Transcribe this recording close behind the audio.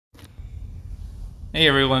Hey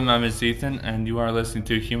everyone, my name is Ethan, and you are listening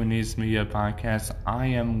to Human Needs Media Podcast. I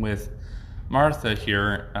am with Martha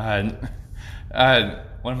here. One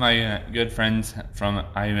of my good friends from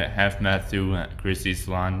I have met through Christie's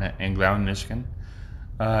Salon in Gloucester, Michigan.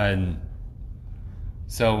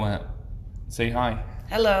 So say hi.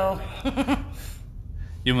 Hello.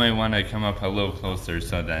 You might want to come up a little closer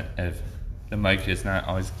so that if the mic is not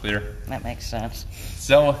always clear. That makes sense.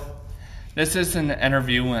 So, this is an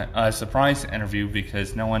interview, a surprise interview,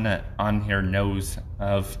 because no one on here knows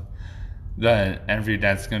of the interview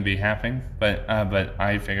that's going to be happening. But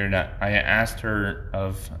I figured that I asked her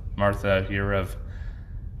of Martha here of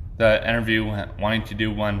the interview, wanting to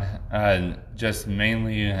do one just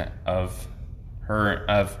mainly of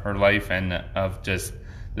her life and of just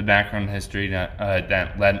the background history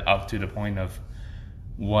that led up to the point of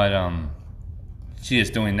what she is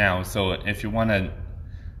doing now. So if you want to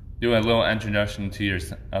do a little introduction to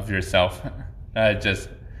yourself, just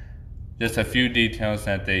a few details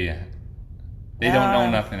that they don't know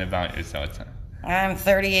nothing about you. So I'm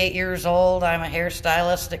 38 years old. I'm a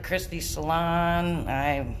hairstylist at Christie's Salon.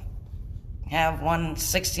 I have one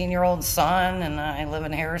 16-year-old son, and I live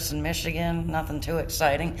in Harrison, Michigan. Nothing too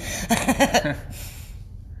exciting.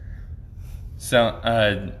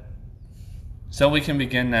 So we can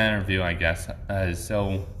begin the interview, I guess.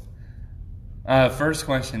 First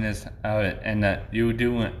question is, and you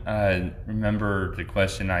do remember the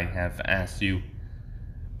question I have asked you,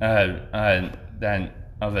 that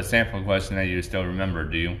of a sample question that you still remember,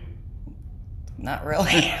 do you? Not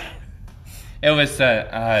really. It was,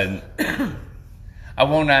 I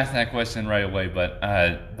won't ask that question right away, but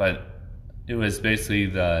it was basically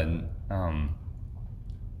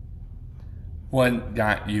what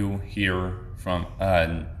got you here from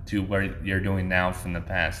to where you're doing now from the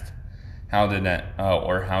past? How did that,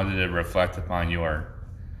 or how did it reflect upon your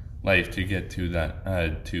life to get to that?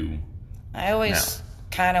 I always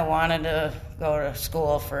kind of wanted to go to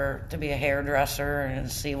school to be a hairdresser and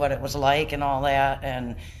see what it was like and all that.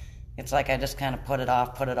 And it's like I just kind of put it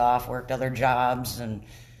off, worked other jobs, and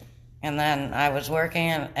then I was working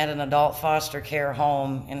at an adult foster care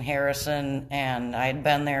home in Harrison, and I'd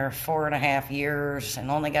been there 4.5 years and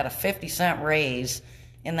only got a 50-cent raise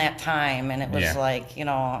in that time, and it was like,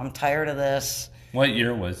 I'm tired of this. What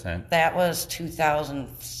year was that? That was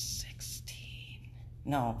 2016.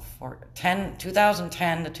 No,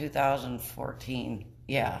 2010 to 2014.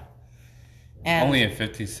 Yeah. And only a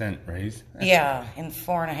 50-cent raise? Yeah, in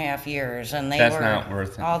 4.5 years, and that's not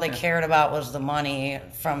worth it. All they cared about was the money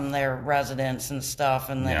from their residents and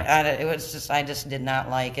stuff, and it was just, I just did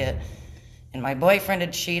not like it. And my boyfriend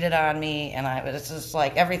had cheated on me, and it's just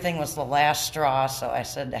like everything was the last straw. So I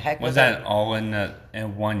said, "To heck with it." Was that all in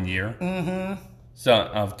 1 year? Mm-hmm. So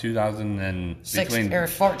of 2014,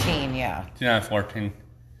 2014.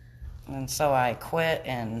 And so I quit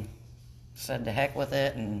and said, "To heck with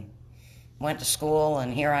it," and went to school,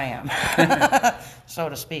 and here I am, so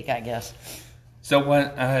to speak, I guess. So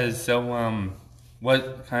what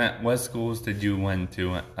schools did you went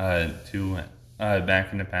to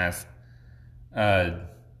back in the past?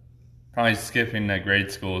 Probably skipping the grade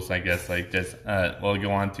schools, I guess. Like just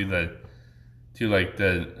go on to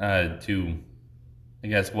I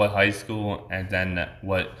guess what high school, and then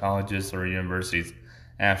what colleges or universities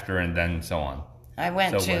after, and then so on. I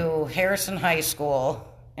went to Harrison High School.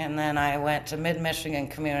 And then I went to Mid-Michigan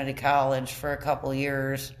Community College for a couple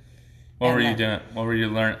years. What were you doing? What were you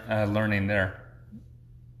learning there?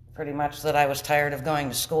 Pretty much that I was tired of going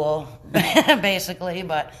to school, basically.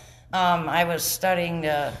 But I was studying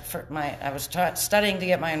studying to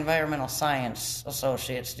get my environmental science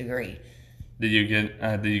associate's degree. Did you get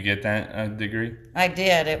that degree? I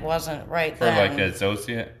did. It wasn't right for then. Like an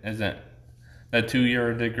associate, isn't it? A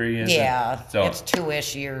 2-year degree, so it's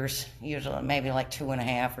 2-ish years, usually maybe like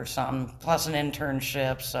 2.5 or something, plus an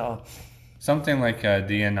internship. So something like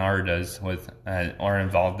DNR does with, or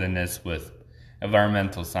involved in this with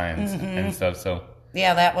environmental science and stuff. So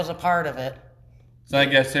yeah, that was a part of it. So I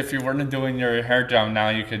guess if you weren't doing your hair job now,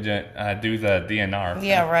 you could do the DNR.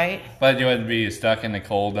 Yeah, right. But you would be stuck in the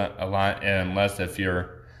cold a lot, unless if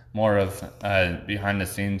you're more of behind the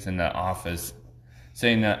scenes in the office.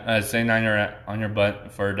 Sitting on your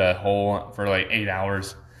butt for like 8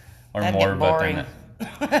 hours or That'd more. Get boring.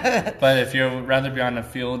 But if you'd rather be on the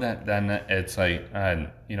field, then it's like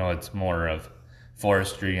it's more of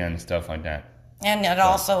forestry and stuff like that. And it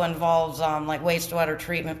also involves like wastewater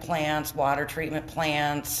treatment plants, water treatment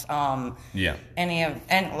plants. And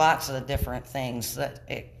lots of the different things that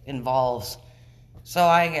it involves. So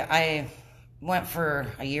I went for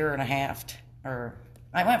a year and a half, I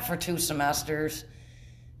went for 2 semesters.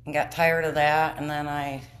 and got tired of that, and then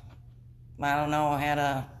I don't know, had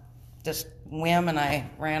a just whim, and I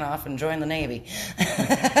ran off and joined the Navy.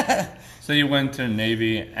 So you went to the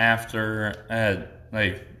Navy after,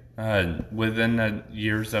 within the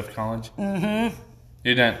years of college? Mm-hmm.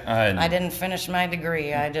 You didn't? I didn't finish my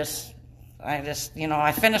degree. I just,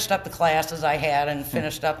 I finished up the classes I had and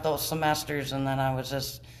finished up those semesters, and then I was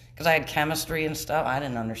just, because I had chemistry and stuff, I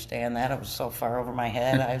didn't understand that. It was so far over my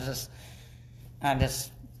head. I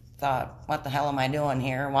just thought, what the hell am I doing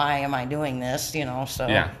here? Why am I doing this? So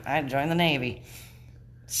Yeah. I joined the Navy.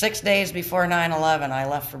 6 days before 9/11, I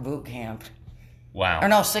left for boot camp. Wow. Or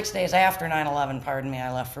no, 6 days after 9/11, pardon me,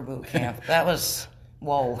 I left for boot camp. That was,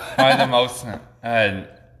 whoa. Probably the most,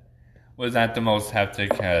 was that the most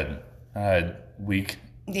hectic week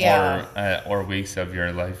or weeks of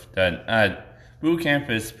your life? That boot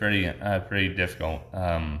camp is pretty difficult,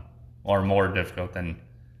 or more difficult than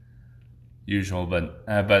usual, but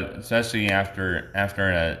especially after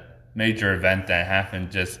a major event that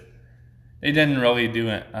happened, they didn't really do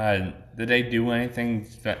it. Did they do anything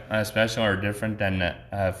special or different than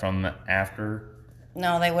from after?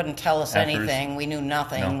 No, they wouldn't tell us anything. We knew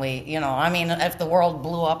nothing. No. If the world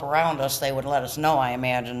blew up around us, they would let us know, I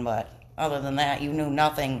imagine, but other than that, you knew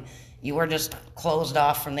nothing. You were just closed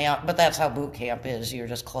off from but that's how boot camp is. You're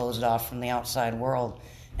just closed off from the outside world.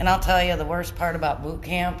 And I'll tell you, the worst part about boot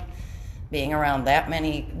camp, being around that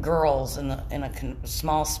many girls in a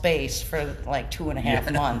small space for like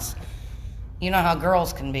 2.5 months. You know how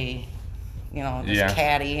girls can be,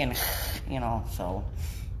 catty and, so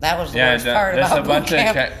that was the worst part about boot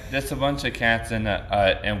camp. There's a bunch of cats in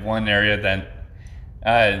one area that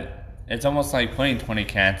it's almost like putting 20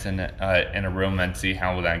 cats in a room and see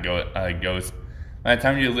how that goes. By the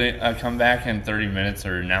time you come back in 30 minutes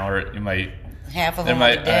or an hour, you might... Half of them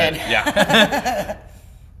might be dead. Yeah.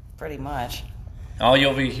 Pretty much. All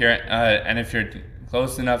you'll be hearing, and if you're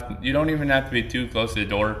close enough, you don't even have to be too close to the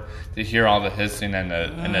door to hear all the hissing and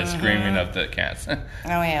the screaming of the cats. Oh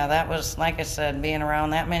yeah, that was, like I said, being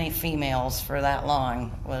around that many females for that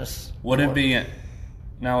long was... Would it be...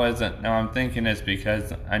 Now I'm thinking it's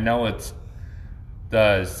because I know it's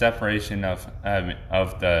the separation of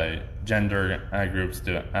the gender groups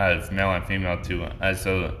to male and female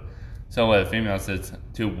so females is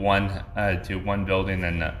to one building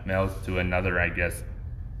and males to another, I guess.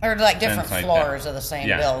 Or like different floors of the same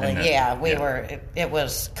building. It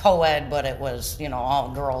was co-ed, but it was,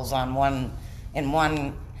 all girls on one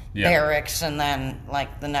barracks, and then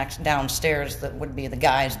like the next downstairs that would be the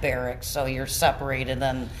guys' barracks. So you're separated,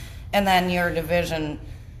 and then your division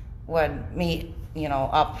would meet,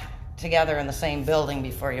 up together in the same building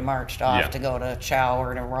before you marched off to go to chow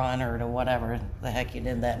or to run or to whatever the heck you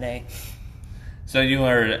did that day. So you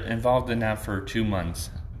were involved in that for 2 months,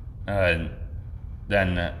 and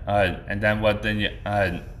then what? Then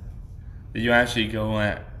did you actually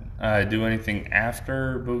go do anything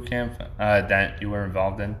after boot camp that you were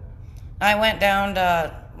involved in? I went down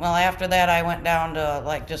to after that I went down to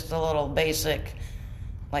like just a little basic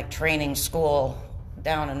like training school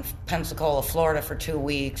down in Pensacola, Florida for 2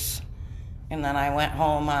 weeks. And then I went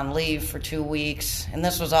home on leave for 2 weeks. And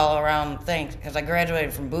this was all around because I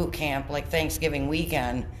graduated from boot camp like Thanksgiving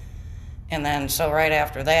weekend. And then so right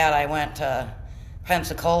after that I went to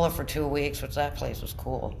Pensacola for 2 weeks, which that place was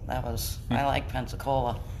cool. I like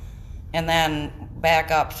Pensacola. And then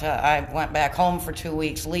I went back home for 2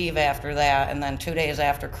 weeks leave after that. And then 2 days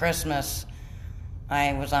after Christmas,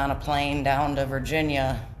 I was on a plane down to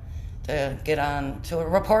Virginia to get on to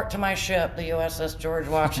report to my ship, the USS George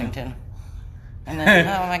Washington. And then,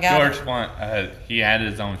 oh my God. George, he had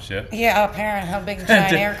his own ship. Yeah, apparently, a big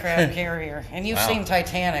giant aircraft carrier. And you've seen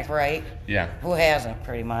Titanic, right? Yeah. Who hasn't,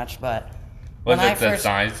 pretty much, but... Was it the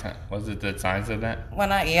size of that?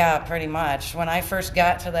 Yeah, pretty much. When I first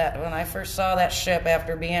saw that ship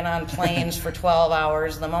after being on planes for 12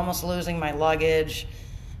 hours, I'm almost losing my luggage.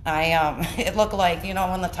 It looked like,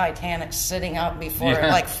 when the Titanic's sitting up before it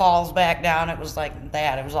like falls back down, it was like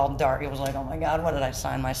that. It was all dark. It was like, oh my God, what did I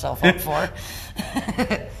sign myself up for?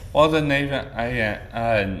 Well, the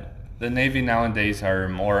Navy nowadays are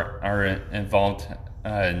involved.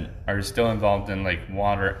 Are still involved in like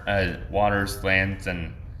waters, lands,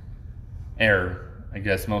 and air. I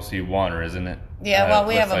guess mostly water, isn't it? Yeah, well,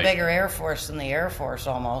 we have a bigger Air Force than the Air Force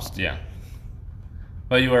almost. Yeah.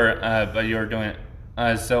 But you were doing.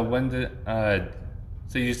 So when did?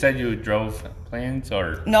 So you said you drove planes,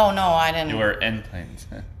 or no, I didn't. You were in planes.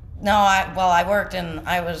 No, I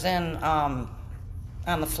was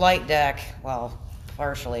on the flight deck. Well,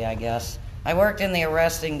 partially, I guess. I worked in the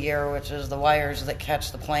arresting gear, which is the wires that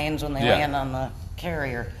catch the planes when they land on the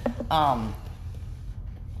carrier.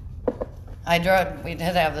 We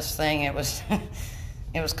did have this thing. It was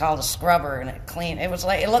it was called a scrubber, and it cleaned. It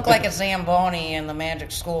looked like a Zamboni in the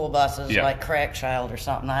Magic School buses, Yeah. like Crack Child or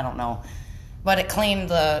something. I don't know, but it cleaned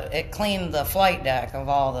the flight deck of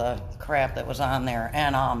all the crap that was on there,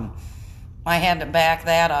 and I had to back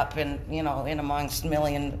that up in amongst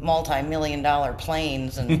multi-million-dollar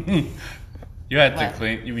planes, and You had to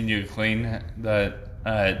clean. You mean you clean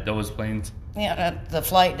those planes? yeah, the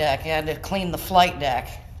flight deck. You had to clean the flight deck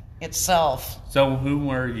itself. So who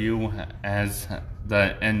were you as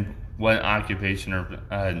and what occupation of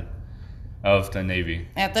the Navy?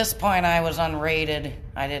 At this point, I was unrated.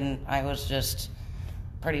 I was just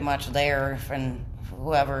pretty much there, and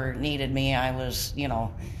whoever needed me, I was.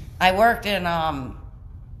 I worked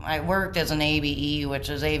as an ABE, which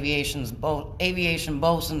is aviation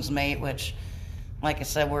bosun's mate, which, like I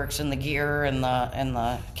said, works in the gear and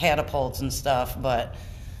the catapults and stuff. But,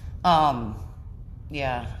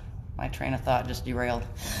 yeah, my train of thought just derailed.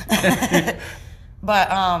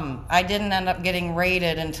 But I didn't end up getting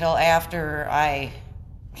rated until after I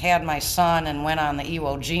had my son and went on the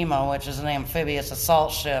Iwo Jima, which is an amphibious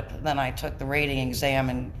assault ship. Then I took the rating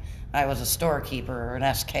exam, and I was a storekeeper, or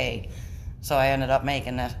an SK. So I ended up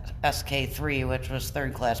making SK3, which was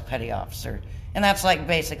third class petty officer. And that's like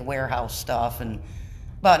basic warehouse stuff,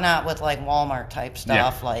 but not with like Walmart type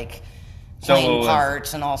stuff, like plane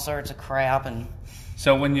parts and all sorts of crap. And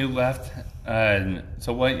so when you left,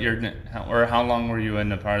 so what year or how long were you in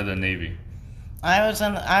the part of the Navy? I was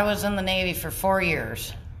in the Navy for 4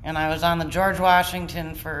 years, and I was on the George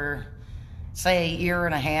Washington for, say, a year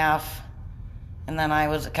and a half, and then I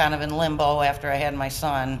was kind of in limbo after I had my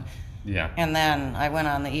son. Yeah. And then I went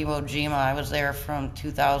on the Iwo Jima. I was there from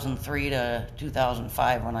 2003 to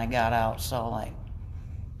 2005 when I got out. So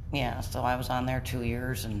so I was on there 2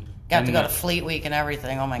 years and got to go to Fleet Week and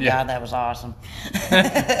everything. Oh my God, that was awesome.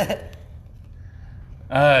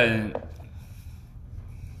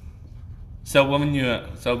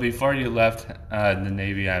 So before you left the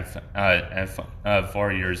Navy at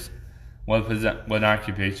 4 years, what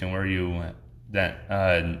occupation were you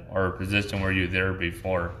or position were you there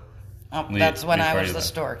before? Oh, that's when I was the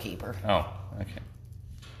storekeeper. Oh, okay.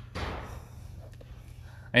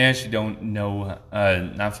 I actually don't know,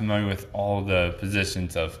 not familiar with all the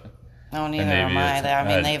positions of No, neither am I.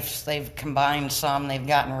 I mean, they've combined some, they've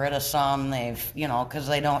gotten rid of some, because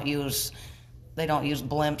they don't use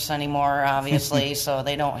blimps anymore, obviously, so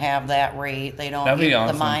they don't have that rate. They don't use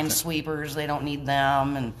the minesweepers, they don't need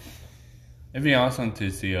them, and it'd be awesome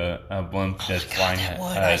to see a blimp just flying.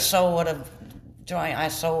 I so would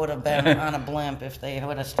have been on a blimp if they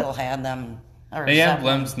would have still had them. They have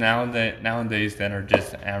blimps nowadays that are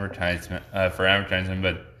just advertisement for advertising,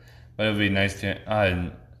 but it would be nice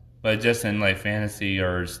to. But just in like fantasy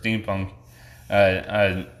or steampunk,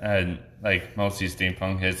 like mostly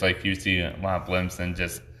steampunk, it's like you see a lot of blimps and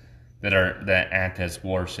just that act as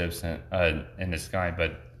warships in the sky.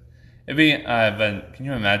 But it'd be. But can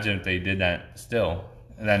you imagine if they did that still?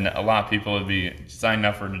 Then a lot of people would be signed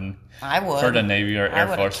up for the Navy or Air Force. I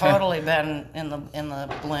would have totally been in the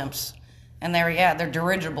blimps, and they're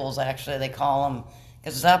dirigibles actually they call them,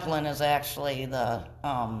 because Zeppelin is actually a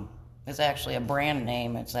brand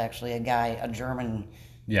name. It's actually a German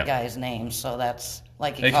guy's name. So that's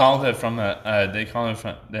like they call it from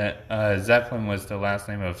Zeppelin was the last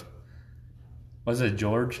name of, was it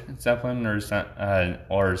George Zeppelin or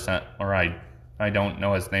I don't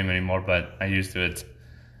know his name anymore, but I used to.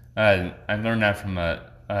 I learned that from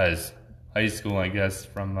high school, I guess,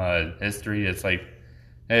 from history. It's like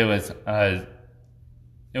it was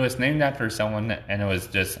named after someone, and it was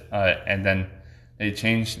just and then they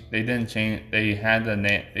changed. They didn't change. They had the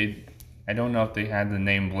name. I don't know if they had the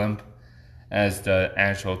name blimp as the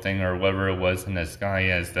actual thing or whatever it was in the sky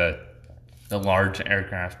as the large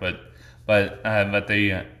aircraft, but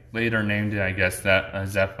they later named it, I guess, that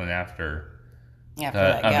Zeppelin after that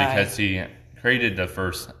guy. Because he created the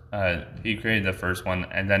first. He created the first one,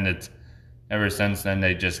 and then ever since then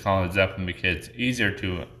they just call it Zeppelin because it's easier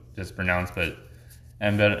to just pronounce. But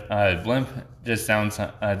blimp just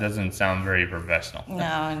doesn't sound very professional. No,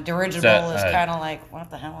 and dirigible is kind of like, what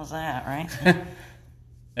the hell is that, right?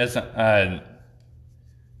 It's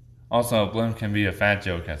also a blimp can be a fat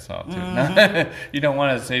joke as well too. Mm-hmm. You don't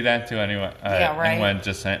want to say that to anyone. Yeah, right. Anyone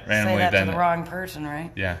just randomly. Say that to the wrong person,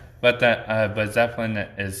 right? Yeah, but Zeppelin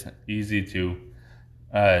is easy to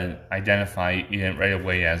identify right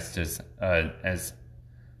away as just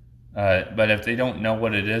but if they don't know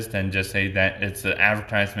what it is, then just say that it's an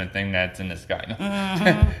advertisement thing that's in the sky.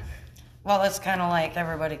 Mm-hmm. Well, it's kind of like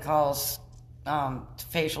everybody calls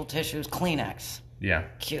facial tissues Kleenex. Yeah.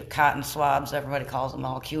 Cotton swabs, everybody calls them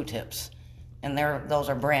all Q-tips. and those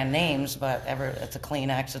are brand names, but it's a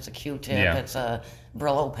Kleenex, it's a Q-tip, Yeah. it's a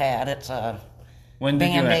Brillo pad, it's a When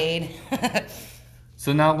did you? Band-Aid.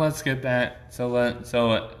 So now let's get back. So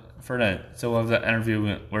of the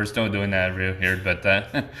interview, we're still doing the interview here, but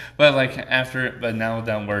but now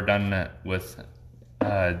that we're done with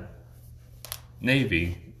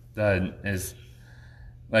Navy, is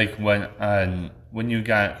like when you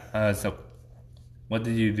got so what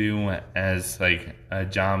did you do as like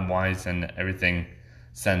job wise and everything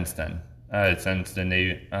since then? Since the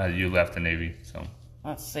Navy, you left the Navy, so.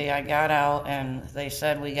 Let's see, I got out and they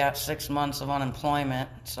said we got 6 months of unemployment,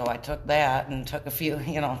 so I took that and took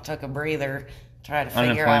took a breather, try to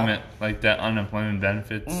figure out. Unemployment, like the unemployment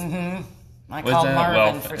benefits? Mm-hmm. I called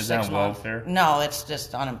Marvin for 6 months. Is that welfare? No, it's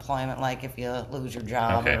just unemployment, like if you lose your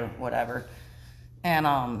job or whatever.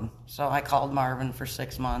 And so I called Marvin for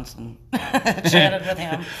 6 months and chatted with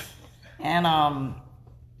him. And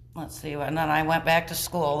let's see, and then I went back to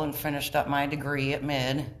school and finished up my degree at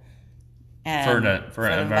Mid. And for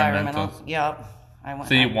environmental. Yep. I went.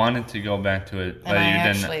 So you wanted to go back to it, but and you I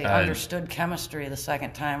didn't. actually understood chemistry the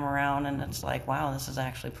second time around, and it's like, wow, this is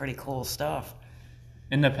actually pretty cool stuff.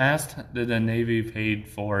 In the past, did the Navy paid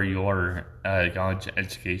for your college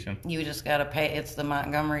education? You just got to pay. It's the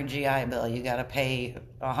Montgomery GI Bill. You got to pay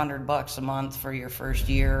 $100 a month for your first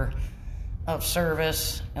year of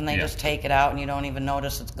service, and they just take it out, and you don't even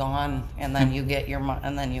notice it's gone, and then you get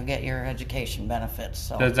your education benefits.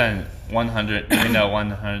 So does that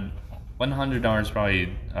 $100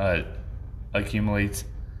 probably accumulates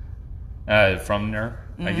from there?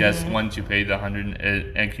 Mm-hmm. I guess once you pay the $100,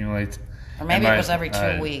 it accumulates. Or maybe it was every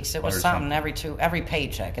 2 weeks. It was something every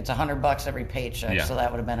paycheck. It's $100 every paycheck, so that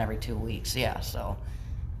would have been every 2 weeks. Yeah, so.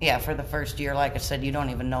 Yeah, for the first year, like I said, you don't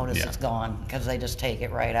even notice it's gone because they just take it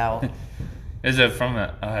right out. Is it from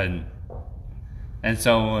and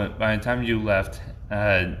so by the time you left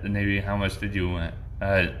the Navy, how much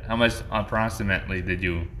approximately did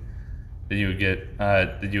you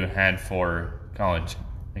had for college?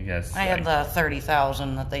 I guess I had the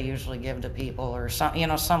 $30,000 that they usually give to people, or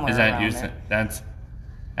somewhere around there. That's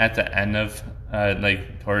at the end of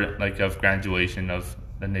of graduation of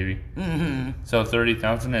the Navy. Mm-hmm. So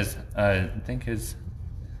 30,000 is I think is.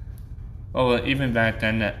 Well, even back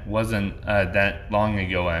then, it wasn't that long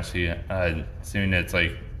ago. Actually, soon it's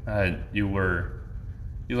like you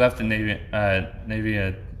left the Navy. Navy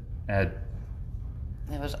at.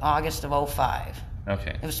 It was August of 2005.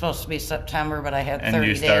 Okay. It was supposed to be September, but I had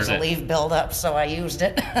 30 days of leave build up, so I used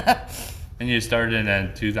it. And you started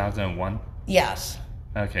in 2001. Yes.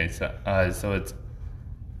 Okay, so it's.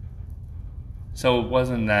 So it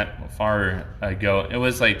wasn't that far ago. It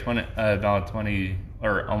was like about 20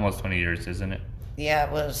 or almost 20 years, isn't it? Yeah,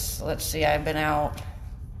 it was. Let's see, I've been out.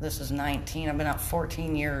 This is 19. I've been out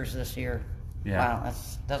 14 years this year. Yeah. Wow, that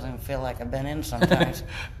doesn't even feel like I've been in sometimes.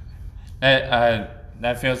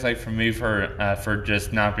 That feels like for me for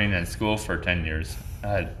just not being in school for 10 years.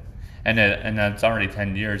 And that's already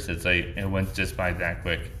 10 years. It's like it went just by that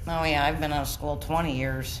quick. Oh yeah, I've been out of school 20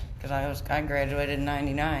 years because I graduated in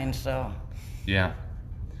 '99. So. Yeah.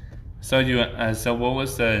 So so what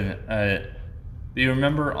was the? Do you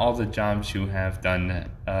remember all the jobs you have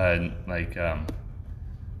done? I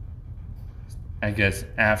guess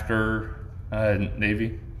after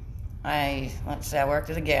Navy. Let's see. I worked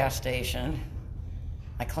at a gas station.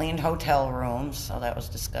 I cleaned hotel rooms, so that was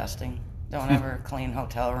disgusting. Don't ever clean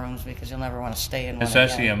hotel rooms because you'll never want to stay in one.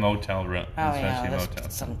 Especially a motel room. Oh yeah,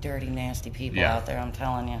 there's some dirty, nasty people out there. I'm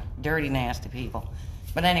telling you, dirty, nasty people.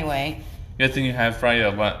 But anyway. Good thing you have probably a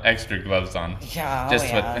lot extra gloves on. Yeah,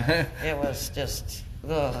 it was just.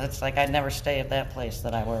 Ugh, it's like I'd never stay at that place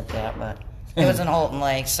that I worked at, but it was in Holton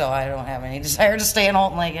Lake, so I don't have any desire to stay in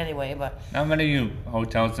Holton Lake anyway. But not many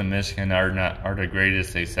hotels in Michigan are the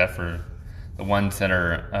greatest, except for the ones that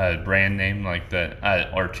are brand name, like the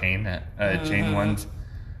or chain ones,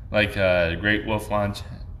 like Great Wolf Lodge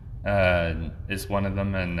is one of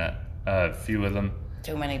them, and a few of them.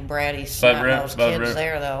 Too many bratty snot-nosed kids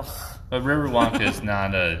there, though. But Riverwalk is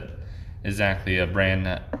not exactly a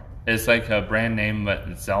brand. It's like a brand name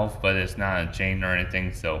itself, but it's not a chain or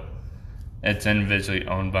anything. So it's individually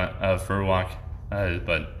owned by Riverwalk.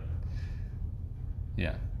 But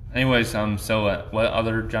yeah. Anyways, so what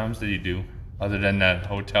other jobs did you do other than that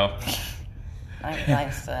hotel?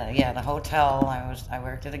 The hotel. I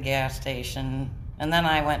worked at a gas station, and then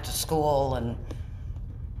I went to school and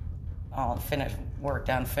worked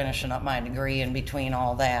on finishing up my degree in between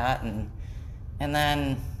all that, and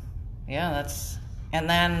then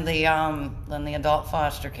the adult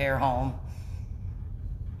foster care home,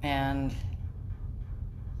 and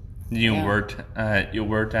You Yeah. worked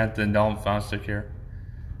at the adult foster care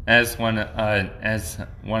as one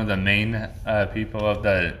of the main people of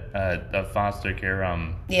the foster care.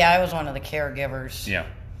 Yeah, I was one of the caregivers. Yeah.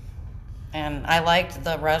 And I liked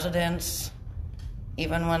the residents,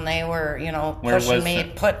 even when they were, Where was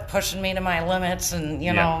pushing me to my limits, and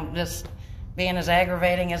Yeah. just being as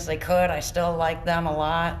aggravating as they could. I still liked them a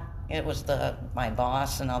lot. It was my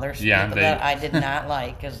boss and others Yeah, people that I did not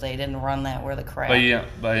like, because they didn't run that worth a crap. But yeah,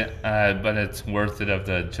 but it's worth it of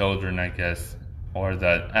the children, I guess, or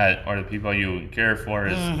the people you care for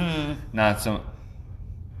is not so.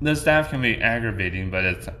 The staff can be aggravating,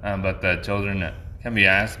 but the children can be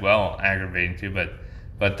as well aggravating too. But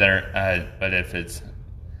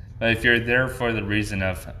if you're there for the reason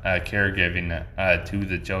of caregiving to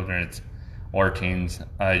the children or teens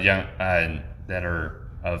young that are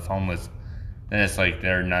of homeless, then it's like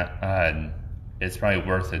they're not. It's probably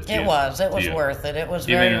worth it. It was worth it. It was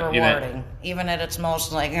very rewarding, even at its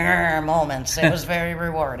most moments. It was very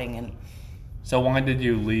rewarding. And so, why did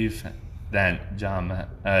you leave that job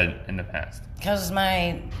in the past? because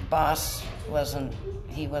my boss was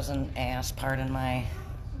an ass, pardon my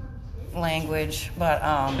language, but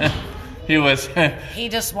He was. he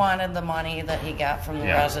just wanted the money that he got from the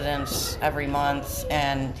residents every month,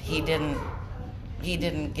 and he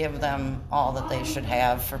didn't give them all that they should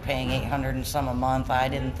have for paying $800 and some a month. I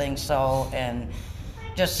didn't think so, and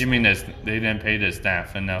just You mean they didn't pay the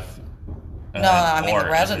staff enough? no, I mean or the is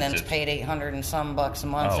it residents just- paid $800 and some bucks a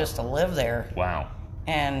month Oh. just to live there. Wow.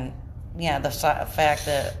 And yeah, the fact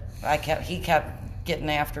that he kept getting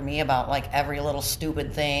after me about like every little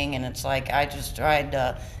stupid thing, and it's like I just tried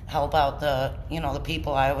to help out the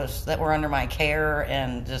people that were under my care,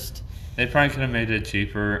 and just They probably could have made it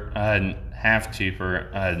cheaper, half cheaper,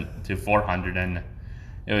 to 400, and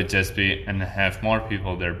it would just be and have more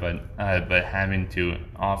people there. But having to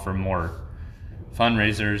offer more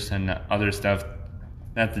fundraisers and other stuff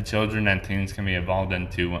that the children and teens can be involved in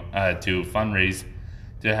to fundraise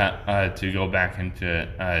to go back into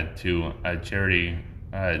to a charity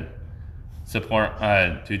support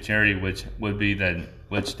to charity, which would be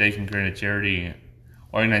which they can create a charity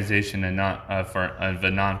organization and not for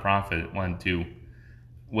a non-profit one to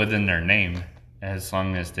within their name, as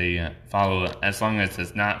long as they follow, as long as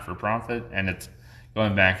it's not for profit and it's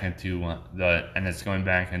going back into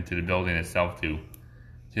the building itself to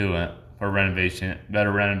for renovation,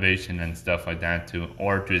 better renovation and stuff like that,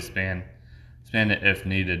 or to expand it if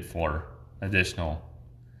needed for additional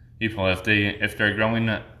people. If they're growing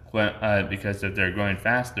because if they're growing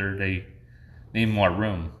faster, they need more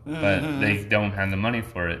room, but they don't have the money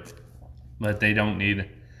for it. But they don't need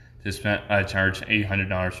to charge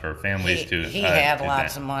 $800 for families he had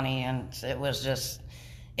lots of money, and it was just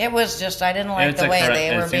I didn't like the way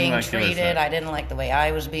they were being treated. I didn't like the way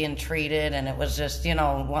I was being treated, and it was just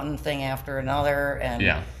one thing after another.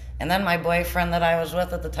 And then my boyfriend that I was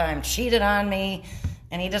with at the time cheated on me,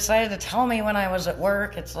 and he decided to tell me when I was at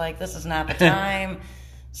work. It's like, this is not the time.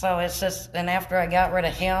 So it's just, and after I got rid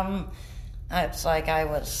of him, it's like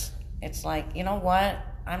you know what?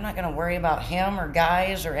 I'm not going to worry about him or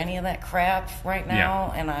guys or any of that crap right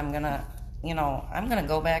now, and I'm going to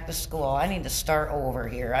go back to school. I need to start over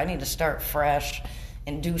here. I need to start fresh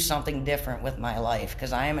and do something different with my life,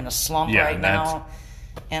 because I am in a slump right now.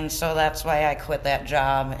 And so that's why I quit that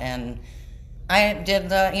job, and I did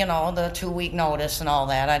the 2-week notice and all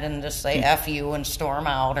that. I didn't just say F you and storm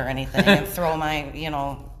out or anything and throw my,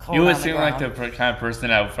 coat You would on the seem ground. like the kind of person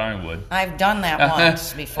that probably would. I've done that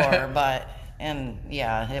once before,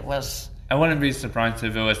 it was... I wouldn't be surprised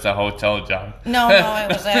if it was a hotel job. No, it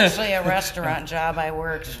was actually a restaurant job. I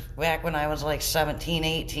worked back when I was like 17,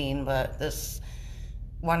 18, but this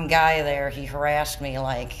one guy there, he harassed me and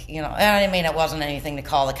I mean, it wasn't anything to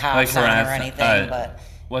call the cops on or anything, but...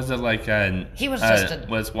 Was it like he was just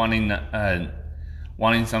was wanting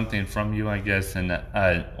something from you, I guess, and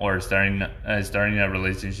or starting a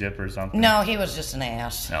relationship or something? No, he was just an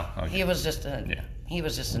ass. No, okay. He was just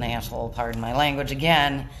an asshole, pardon my language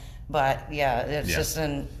again. But just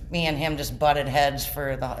me and him just butted heads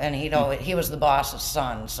and he was the boss's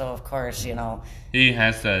son, so of course, he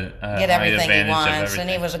has to get everything he wants, and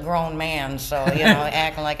he was a grown man, so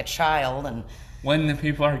acting like a child. And when the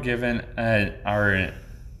people are given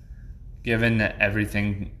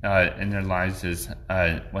everything in their lives is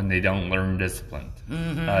when they don't learn discipline,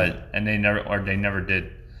 and they never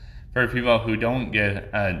did. For people who don't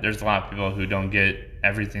get, there's a lot of people who don't get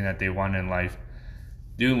everything that they want in life.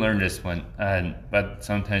 Do learn discipline, but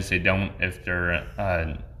sometimes they don't if they're,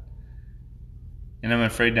 and I'm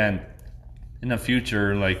afraid that in the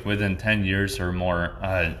future, like within 10 years or more,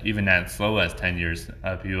 even as slow as 10 years,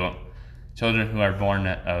 children who are born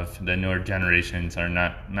of the newer generations are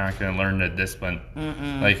not going to learn the discipline.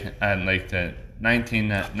 Like the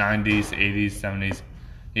 1990s, 80s, 70s.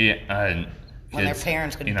 When their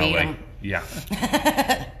parents could beat them. Yeah.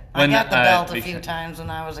 I got the belt a few times when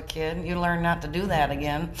I was a kid. You learn not to do that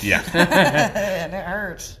again. Yeah. And it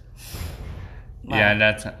hurts. But, yeah,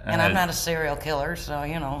 that's... and I'm not a serial killer, so,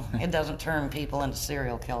 it doesn't turn people into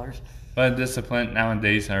serial killers. But discipline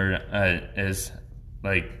nowadays is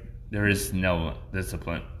like, there is no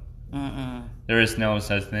discipline. There is no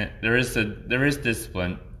such thing. There is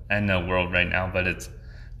discipline in the world right now,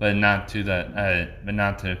 but not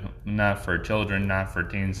for children, not for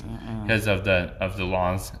teens, because of the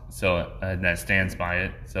laws. So that stands by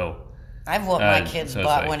it. So I've whooped my kid's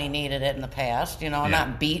butt when he needed it in the past.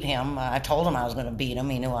 Not beat him. I told him I was going to beat him.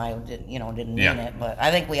 He knew I didn't mean it. But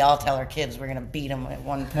I think we all tell our kids we're going to beat them at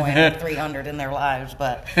one point, at 300 in their lives.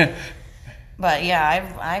 But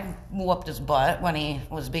yeah, I've whooped his butt when he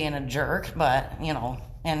was being a jerk. But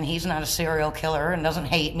and he's not a serial killer and doesn't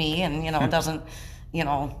hate me and doesn't.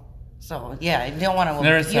 So yeah, you don't want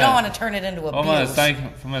to turn it into abuse.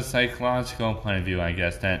 From a psychological point of view, I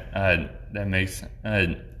guess that makes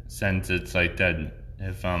sense. It's like that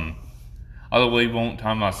if although we won't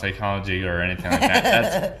talk about psychology or anything like that,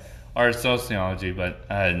 that's or sociology, but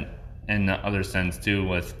in the other sense too,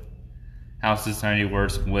 with how society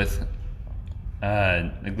works with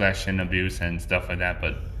neglect, abuse, and stuff like that.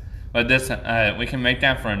 But this, we can make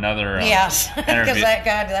that for another yes, because that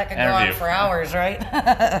could go on for hours, right?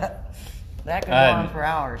 That could go on for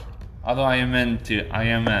hours. Although I am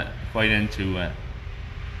quite into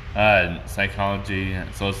psychology,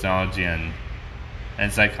 sociology, and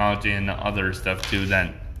psychology and other stuff too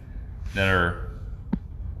that are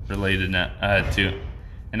related to.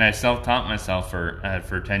 And I self-taught myself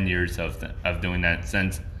for 10 years of doing that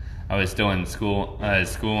since I was still in school. I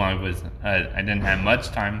didn't have much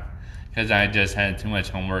time. Because I just had too much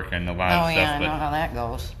homework and a lot of stuff. Oh yeah, I know how that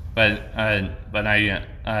goes. But I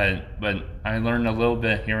learned a little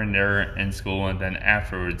bit here and there in school, and then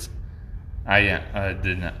afterwards, I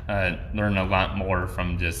did learn a lot more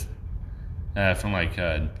from just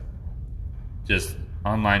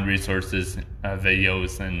online resources,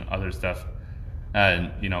 videos, and other stuff.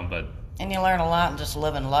 But. And you learn a lot just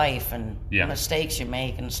living life and mistakes you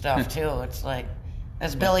make and stuff too. It's like.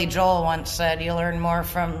 As Billy Joel once said, you learn more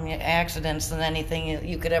from accidents than anything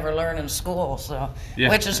you could ever learn in school. So,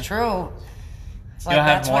 which is true. It's like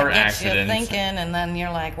that's what gets you thinking, and then you're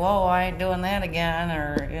like, "Whoa, I ain't doing that again,"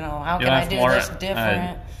 or how can I do this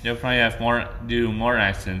different? You'll probably do more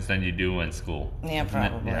accidents than you do in school. Yeah,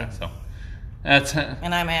 probably. Yeah, so that's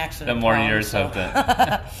and I'm accident the more prone, years so. of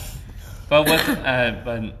the.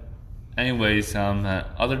 But anyways,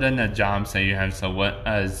 other than the jobs that you have,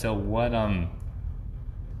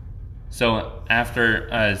 So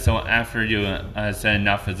after you said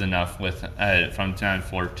enough is enough with from John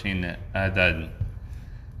 14,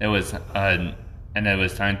 it was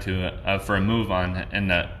time to for a move on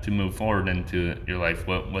and to move forward into your life.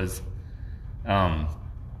 What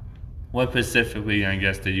specifically, I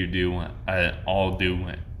guess, did you do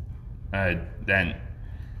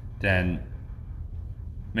then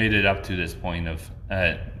made it up to this point of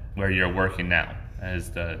where you're working now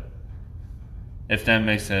as the. If that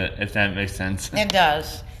makes sense. It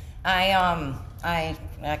does. I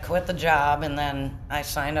quit the job and then I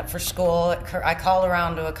signed up for school. I called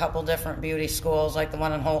around to a couple different beauty schools, like the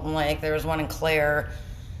one in Holton Lake. There was one in Clare,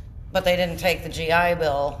 but they didn't take the GI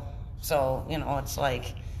Bill. So it's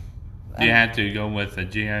like. You had to go with the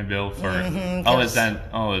GI Bill for.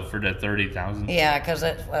 For the 30,000? Yeah, because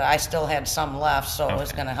I still had some left, so it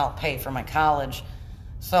was going to help pay for my college.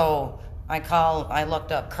 So. I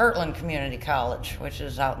looked up Kirtland Community College, which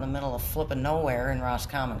is out in the middle of flipping nowhere in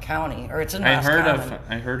Roscommon County, or it's in Roscommon.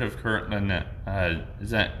 I heard of Kirtland.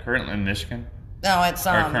 Is that Kirtland, Michigan? No, it's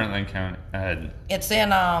or Kirtland County. It's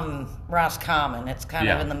in Roscommon. It's kind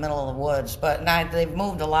of in the middle of the woods, but now they've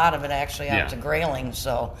moved a lot of it actually out to Grayling,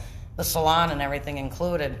 so the salon and everything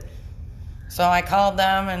included. So I called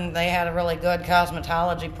them, and they had a really good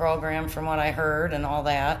cosmetology program from what I heard and all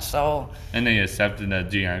that. And they accepted the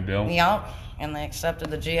GI Bill? Yep, and they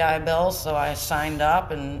accepted the GI Bill, so I signed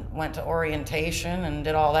up and went to orientation and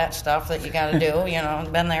did all that stuff that you got to do.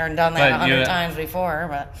 Been there and done that 100 times before.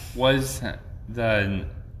 But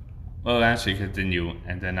actually continue,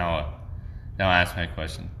 and then I'll ask my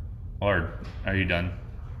question. Or are you done?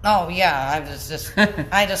 Oh, yeah,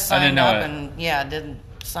 I just signed up and,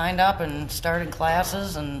 signed up and started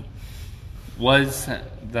classes and was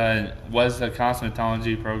the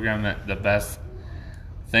cosmetology program the best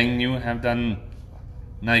thing you have done,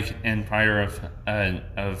 like in prior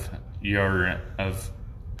of your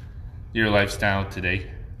lifestyle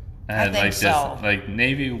today? I think so. Like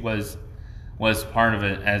Navy was part of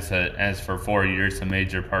it as for 4 years, a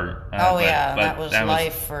major part. That was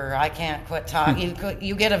life for. I can't quit talking.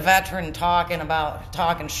 You get a veteran talking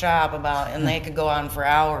shop about, and they could go on for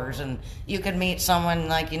hours, and you could meet someone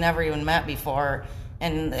like you never even met before,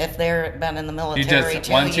 and if they're been in the military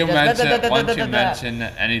once you mention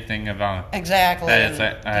anything about exactly,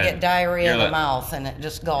 that, you get diarrhea in the mouth, and it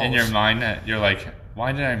just goes in your mind. You're like,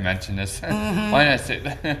 why did I mention this? Mm-hmm. Why did I say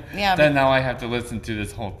that? Yeah, then now I have to listen to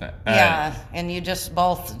this whole thing. And you get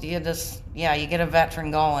a veteran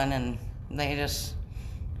going, and they just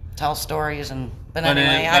tell stories. Anyway,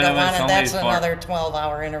 I don't want it. That's another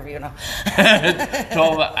 12-hour interview now.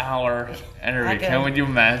 12-hour interview. Would you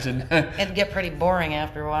imagine? It'd get pretty boring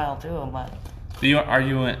after a while too. But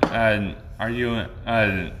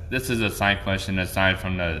this is a side question aside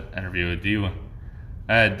from the interview. Do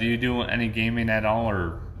you do any gaming at all,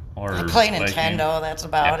 or I play Nintendo? That's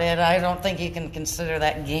about it. I don't think you can consider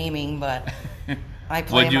that gaming, but I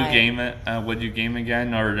play. Would you game it? Would you game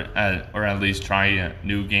again, or at least try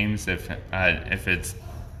new games if it's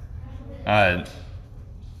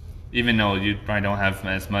even though you probably don't have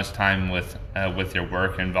as much time with your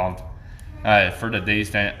work involved for the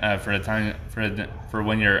days that for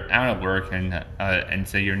when you're out of work and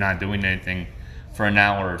say you're not doing anything for an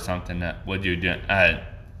hour or something, would you do?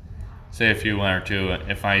 Say if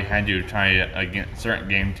I had you try a certain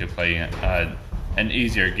game to play, an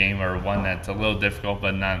easier game or one that's a little difficult,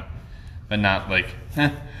 but not like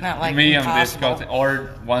not like medium impossible. difficulty, or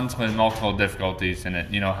ones with multiple difficulties in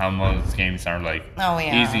it. You know how most games are like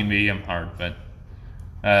easy, medium, hard. But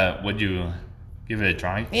would you give it a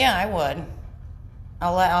try? Yeah, I would.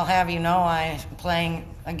 I'll have you know I'm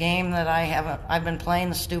playing a game that I've been playing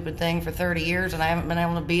the stupid thing for 30 years and I haven't been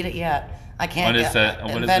able to beat it yet. I can't get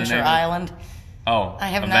Adventure Island. Oh, I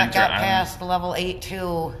have not got past level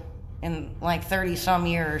 8-2 in like 30 some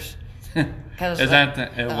years. Was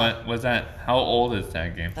that how old is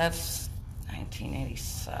that game? That's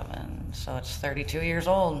 1987, so it's 32 years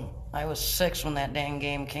old. I was 6 when that dang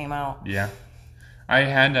game came out. Yeah, I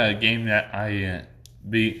had a game that I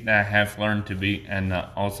beat that I have learned to beat, and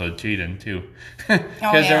also cheating too,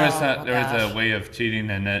 because there was a way of cheating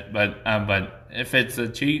in it. But if it's a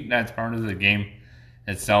cheat that's part of the game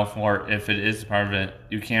itself, or if it is part of it,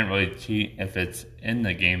 you can't really cheat if it's in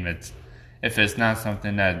the game. If it's not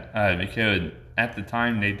something that because at the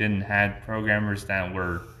time they didn't have programmers that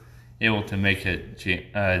were able to make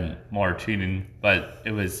it more cheating, but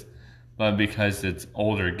because it's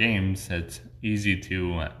older games, it's easy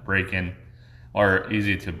to break in, or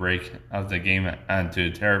easy to break of the game and to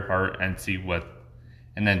tear apart and see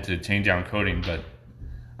and then to change out coding. But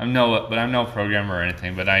I'm no programmer or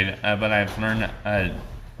anything. But I've learned.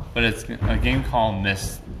 But it's a game called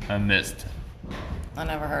Myst. I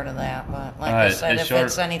never heard of that, but like I said, if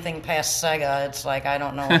it's anything past Sega, it's like I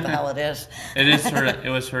don't know what the hell it is. It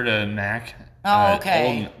was for the Mac. Oh,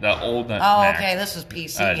 okay. The old Oh, Mac. okay. This is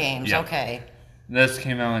PC games. Yeah. Okay. This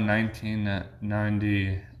came out in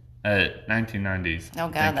 1990. 1990s. Oh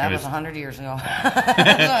God, that was 100 years ago.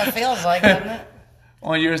 That's what it feels like, doesn't it?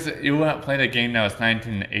 Well, you played a game that was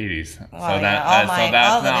 1980s. Well, so all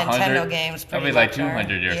the not Nintendo games. That'd be like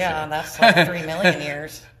 200 years. Yeah, that's like 3 million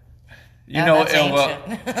years. That's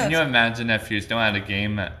ancient. Can you imagine if you still had a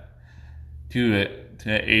game to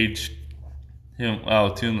age?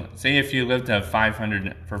 Say if you lived to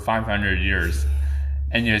 500 years.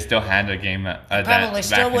 And you still had a game probably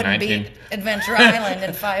still wouldn't beat Adventure Island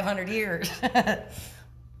in 500 years.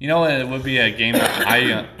 You know, it would be a game.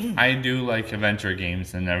 I do like adventure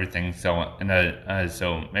games and everything. So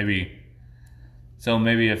maybe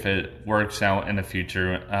if it works out in the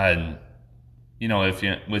future,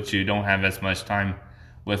 which you don't have as much time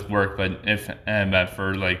with work, but if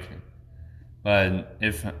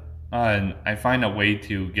I find a way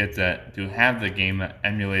to have the game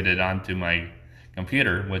emulated onto my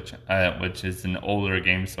computer, which is an older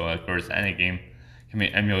game, so of course any game can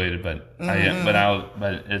be emulated. But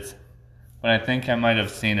I think I might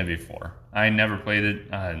have seen it before. I never played it,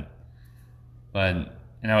 and I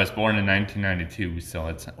was born in 1992, so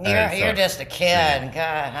it's you're just a kid. Yeah.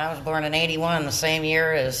 God, I was born in 81, the same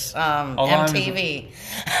year as MTV.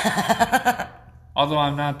 Although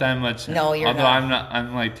I'm not that much. No, you're not. I'm not.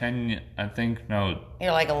 I'm like 10. I think no.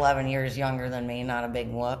 You're like 11 years younger than me. Not a big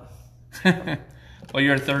whoop. Well,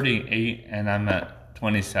 you're 38 and I'm at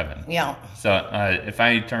 27. Yeah. So if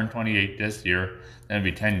I turn 28 this year, then it'd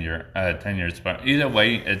be 10 years. But either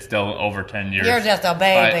way, it's still over 10 years. You're just a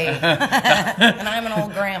baby. And I'm an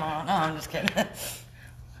old grandma. No, I'm just kidding.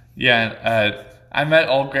 Yeah, I met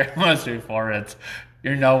old grandmas before.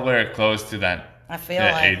 You're nowhere close to that. I feel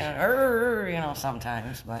like,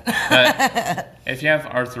 sometimes, but. If you have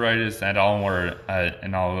arthritis at all,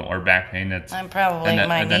 or back pain, I'm probably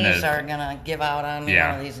my knees are gonna give out on me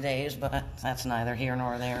one of these days, but that's neither here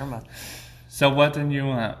nor there. But. So what did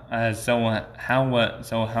you? How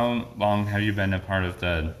long have you been a part of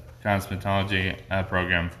the cosmetology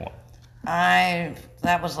program for?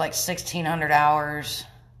 That was like 1,600 hours,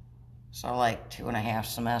 so like 2.5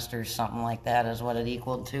 semesters, something like that, is what it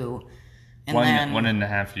equaled to. And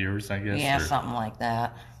 1.5 years, I guess. Yeah, something like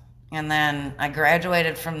that. And then I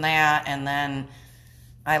graduated from that, and then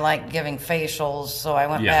I liked giving facials, so I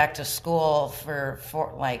went back to school for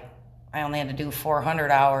I only had to do 400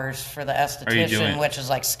 hours for the esthetician, which is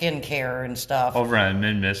like skincare and stuff. Over at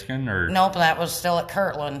Mid-Michigan, or? Nope, that was still at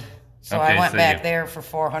Kirtland. So I went back there for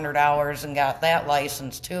 400 hours and got that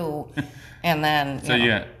license too. And then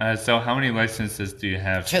so how many licenses do you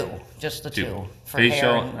have? 2, just the 2 for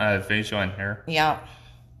facial, hair facial and hair. Yeah.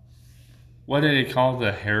 What do they call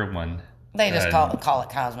the hair one? They just call it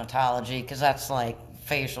cosmetology, because that's like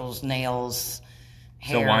facials, nails,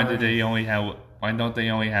 hair. So why don't they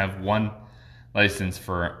only have one license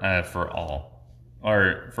for all,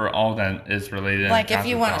 or for all that is related? Like if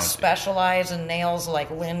you want to specialize in nails, like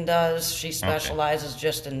Lynn does, she specializes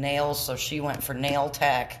just in nails, so she went for nail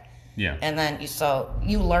tech. Yeah. And then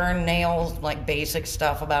you learn nails, like basic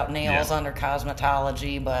stuff about nails under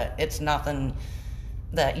cosmetology, but it's nothing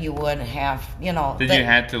that you would have, Did you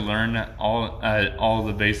have to learn all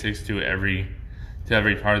the basics to every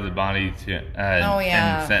part of the body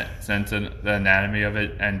and sense the anatomy of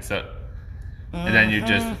it, and then you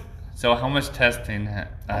just. So how much testing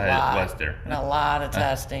was there? A lot of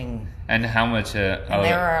testing. And how much? And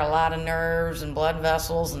there are a lot of nerves and blood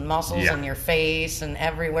vessels and muscles in your face and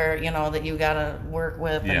everywhere, that you got to work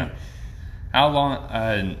with. Yeah. How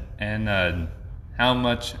long and how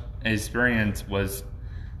much experience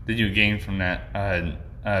did you gain from that?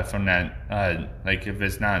 Like if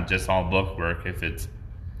it's not just all book work,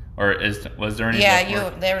 was there any? Yeah,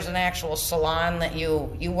 there's an actual salon that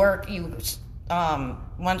you work.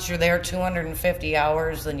 Once you're there 250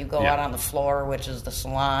 hours, then you go out on the floor, which is the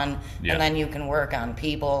salon, and then you can work on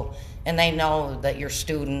people, and they know that you're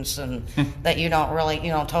students and that you don't really,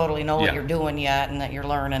 totally know what you're doing yet, and that you're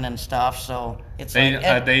learning and stuff. So it's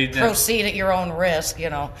proceed at your own risk,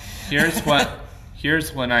 Here's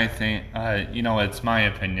what I think. It's my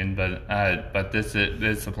opinion, but this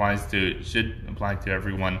should apply to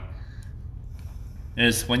everyone.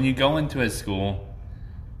 Is when you go into a school.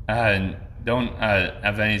 Don't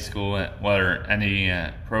have any school or any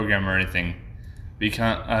program or anything.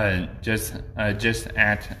 Just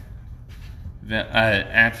act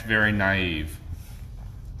very naive.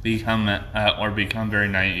 Become very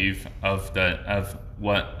naive of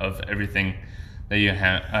everything that you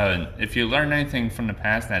have. If you learn anything from the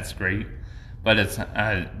past, that's great. But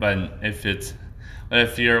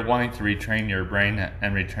if you're wanting to retrain your brain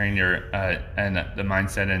and retrain your and the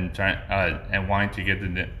mindset and wanting to get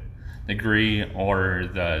the degree or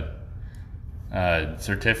the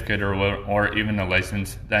certificate or even a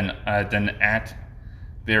license, then act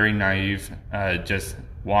very naive, just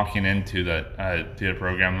walking into the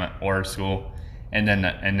program or school, and then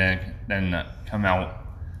come out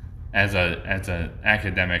as a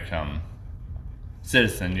academic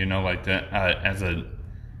citizen,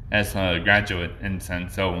 as a graduate in a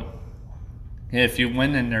sense. So if you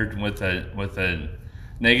went in there with a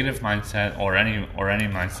negative mindset or any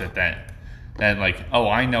mindset that like, oh,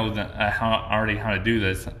 I know already how to do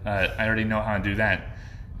this, I already know how to do that,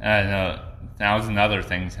 and 1,000 other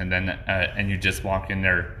things, and then and you just walk in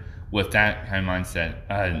there with that kind of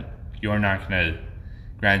mindset, you're not going to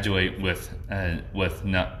graduate with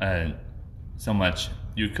not so much.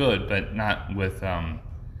 You could, but not with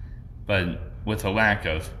but with a lack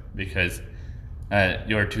of, because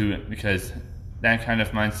because that kind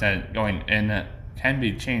of mindset going in can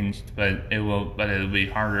be changed, but it'll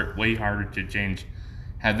be way harder to change.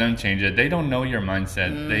 Have them change it. They don't know your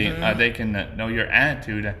mindset. Mm-hmm. They can know your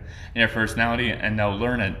attitude and your personality, and they'll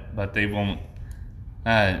learn it, but they won't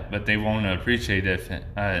appreciate it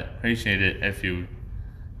if you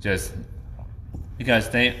just,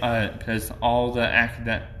 because all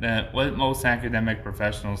what most academic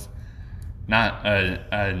professionals, not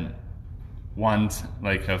ones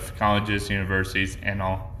like of colleges, universities, and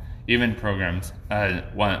all, even programs,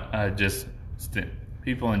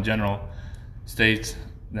 people in general, states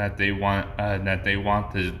that they want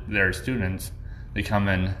their students to come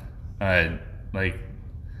in like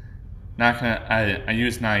not gonna I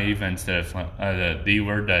use naive instead of the D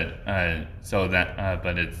word that so that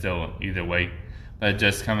but it's still either way, but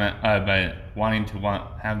just come in by wanting to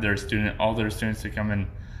have all their students to come in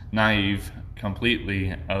naive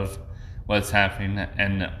completely of what's happening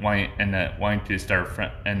and wanting to start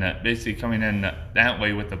basically coming in that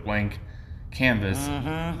way with a blank canvas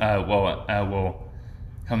will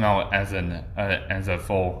come out as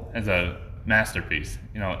a masterpiece,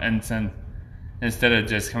 and instead of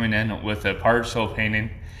just coming in with a partial painting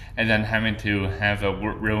and then having to have a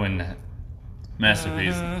ruined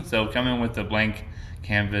masterpiece. So come in with a blank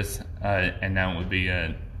canvas, and that would be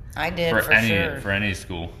I did for sure. For any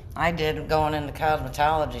school. I did going into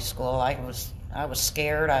cosmetology school. I was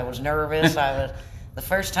scared. I was nervous. The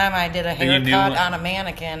first time I did a haircut on a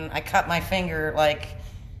mannequin, I cut my finger like.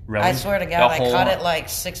 Really? I swear to God, I cut it like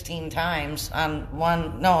 16 times on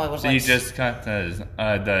one. No, it was like. You just cut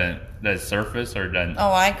the surface or the.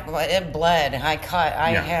 Oh, it bled.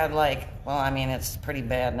 I had like. Well, I mean, it's pretty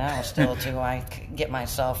bad now still too. I get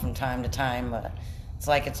myself from time to time, but it's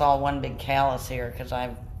like it's all one big callus here because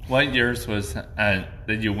I've. What years was that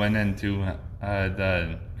you went into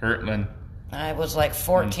the Kirtland? I was like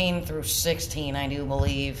 14 through 16, I do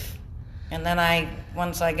believe, and then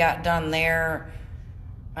once I got done there.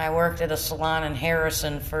 I worked at a salon in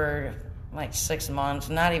Harrison for like 6 months,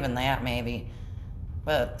 not even that maybe.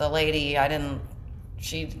 But the lady,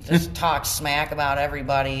 she just talked smack about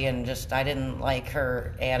everybody and I didn't like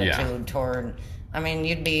her attitude toward,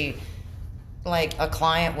 you'd be, like a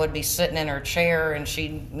client would be sitting in her chair and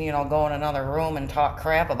she'd, go in another room and talk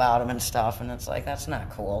crap about him and stuff. And it's like, that's not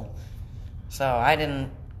cool. So I didn't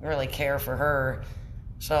really care for her.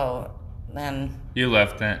 So... Then you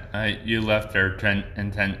left that. You left there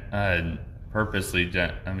purposely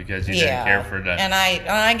because you didn't care for that. And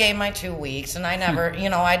I gave my 2 weeks, and I never,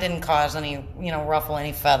 I didn't cause any, ruffle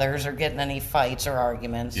any feathers or get in any fights or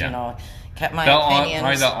arguments. Kept my opinions.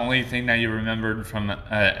 Probably the only thing that you remembered from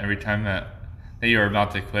every time that you were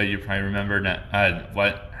about to quit, you probably remembered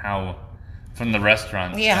how from the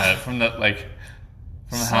restaurant. Yeah. From the like.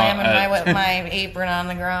 Slamming my apron on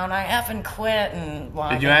the ground. I effing quit and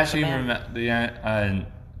walked. Did you actually remember?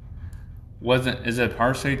 Is it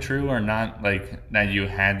partially true or not? Like that you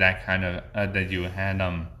had that kind of that you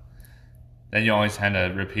always had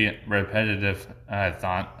a repetitive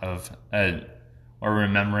thought of or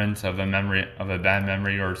remembrance of a bad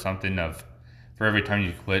memory or something for every time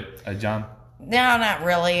you quit a job. No, not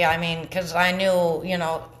really. Because I knew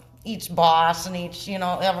each boss and each,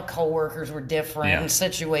 other coworkers were different, and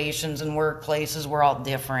situations and workplaces were all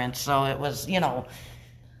different. So it was,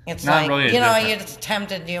 it's not like, really you're just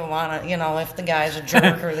tempted, you want to, if the guy's a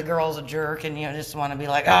jerk or the girl's a jerk, and you just want to be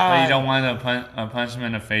like, But you don't want to punch them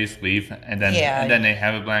in the face, leave, and then they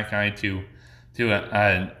have a black eye to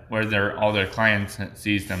where all their clients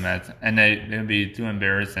sees them at, and they'd be too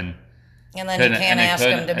embarrassed and then you can't ask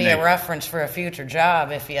them to be a reference for a future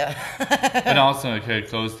job if you... But also it could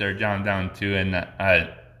close their job down too, or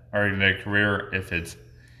their career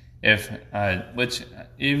which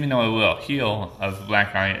even though it will heal of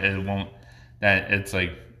black eye, it won't. That it's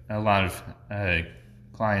like a lot of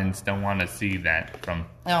clients don't want to see that from.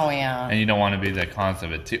 Oh yeah. And you don't want to be the cause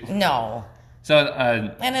of it too. No. So,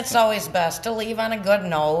 and it's always best to leave on a good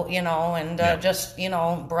note, and just,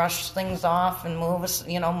 brush things off and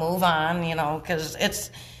move on,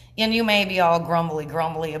 because and you may be all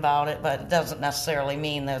grumbly about it, but it doesn't necessarily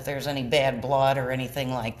mean that there's any bad blood or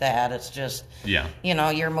anything like that. It's just,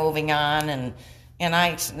 you're moving on. And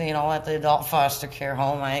I, at the adult foster care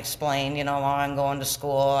home, I explained, while I'm going to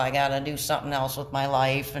school, I got to do something else with my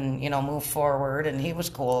life and, move forward. And he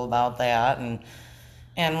was cool about that.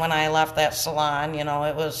 And when I left that salon, it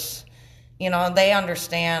was, they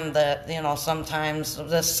understand that, sometimes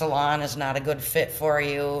this salon is not a good fit for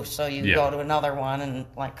you, so you go to another one, and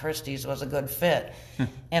like Christie's was a good fit.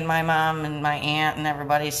 And my mom and my aunt and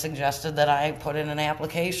everybody suggested that I put in an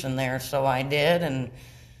application there, so I did, and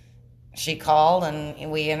she called,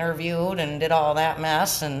 and we interviewed and did all that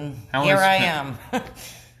mess, and here I am.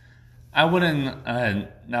 I wouldn't.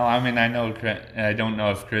 No, I don't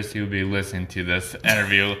know if Christy would be listening to this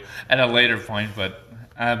interview at a later point, but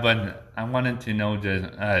I wanted to know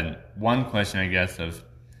just one question, I guess,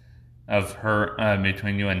 of her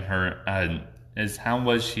between you and her is how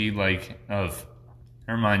was she like of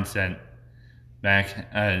her mindset back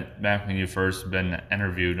when you first been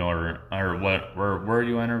interviewed or what were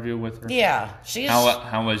you interviewed with her? Yeah, she's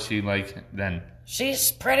how was she like then?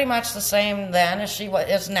 She's pretty much the same then as she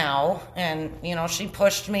is now, and she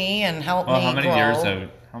pushed me and helped me how many grow. years have?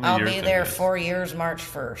 How many I'll years be have there this? 4 years, March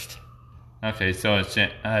 1st. Okay, so it's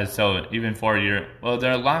so even 4 years. Well,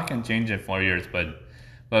 there a lot can change in 4 years, but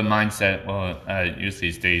mindset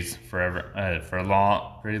usually stays forever for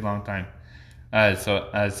a pretty long time.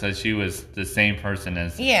 So she was the same person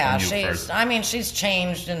as Yeah, when you first. she's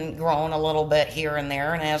changed and grown a little bit here and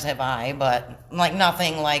there, and as have I, but like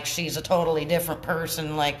nothing like she's a totally different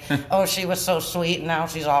person. Like, oh, she was so sweet, and now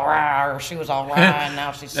she's all rah, or she was all rah, and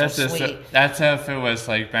now she's so sweet. That's how if it was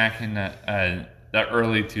like back in the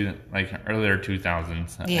earlier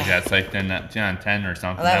 2000s. Yeah. I guess like in 2010 or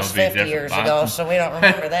something. Well, that was would be 50 different. years ago, so we don't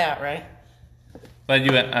remember that, right? But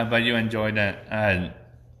you enjoyed it.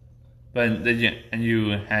 But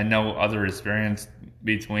you had no other experience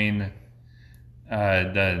between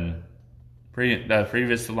the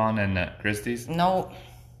previous salon and Christie's? No.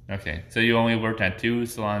 Okay, so you only worked at 2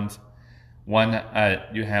 salons. One,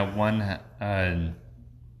 you had one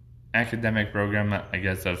academic program, I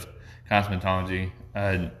guess, of cosmetology.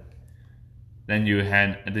 Then you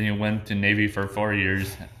went to Navy for 4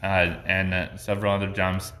 years and several other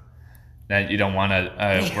jobs that you don't want to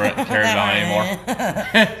carry on anymore.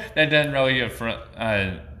 That didn't really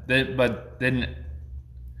but then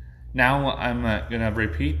now I'm gonna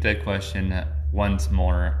repeat the question once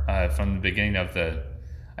more from the beginning of the.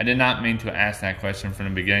 I did not mean to ask that question from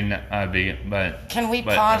the beginning, but can we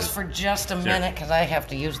pause for just a minute because I have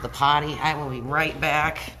to use the potty? I will be right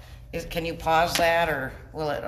back. Can you pause that, or will it?